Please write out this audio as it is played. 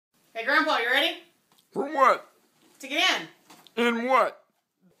Hey, Grandpa, you ready? For what? To get in. In what?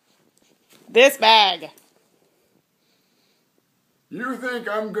 This bag. You think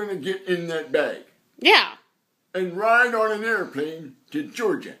I'm gonna get in that bag Yeah. and ride on an airplane to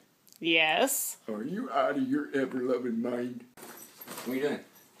Georgia? Yes. Are you out of your ever-loving mind? What are you doing?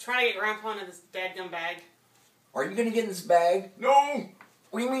 Trying to get Grandpa into this dadgum bag. Are you gonna get in this bag? No!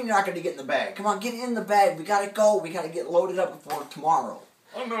 What do you mean you're not gonna get in the bag? Come on, get in the bag. We gotta go. We gotta get loaded up before tomorrow.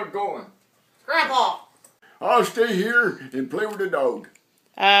 I'm not going. Grandpa! I'll stay here and play with the dog.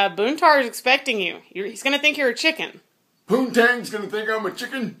 Boontar's expecting you. He's gonna think you're a chicken. Poontang's gonna think I'm a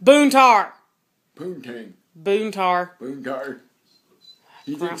chicken? Boontar! Poontang. Boontar. Boontar.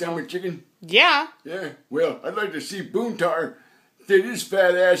 He thinks I'm a chicken? Yeah. Yeah, well, I'd like to see Boontar fit his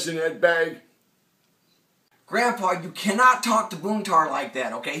fat ass in that bag. Grandpa, you cannot talk to Boontar like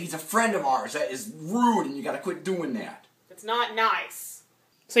that, okay? He's a friend of ours. That is rude, and you gotta quit doing that. It's not nice.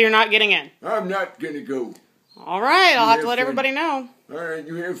 So you're not getting in? I'm not gonna go. All right, I'll have to let fun. everybody know. All right,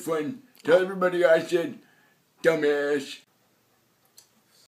 you have fun. Tell everybody I said, dumbass.